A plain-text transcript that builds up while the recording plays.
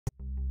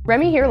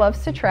Remy here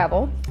loves to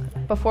travel.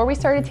 Before we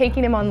started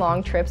taking him on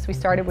long trips, we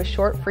started with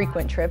short,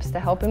 frequent trips to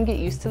help him get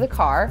used to the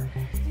car.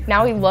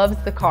 Now he loves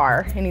the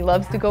car and he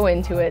loves to go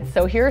into it.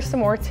 So here are some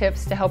more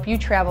tips to help you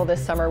travel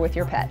this summer with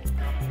your pet.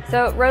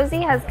 So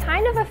Rosie has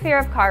kind of a fear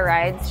of car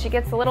rides. She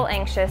gets a little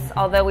anxious,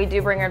 although we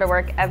do bring her to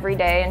work every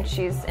day and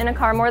she's in a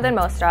car more than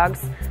most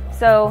dogs.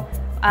 So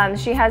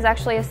she has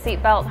actually a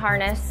seatbelt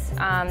harness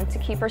to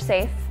keep her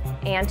safe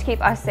and to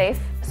keep us safe.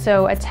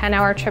 So a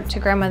 10-hour trip to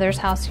grandmother's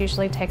house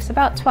usually takes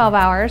about 12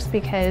 hours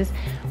because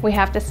we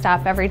have to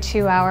stop every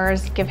 2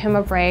 hours, give him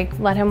a break,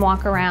 let him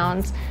walk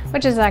around,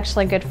 which is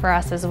actually good for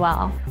us as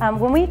well.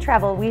 When we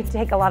travel, we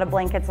take a lot of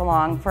blankets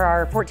along. For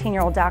our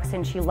 14-year-old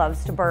dachshund, she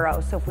loves to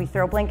burrow. So if we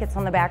throw blankets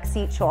on the back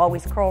seat, she'll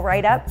always curl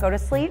right up, go to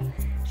sleep.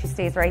 She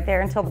stays right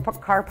there until the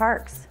car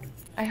parks.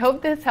 I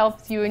hope this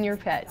helps you and your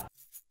pet.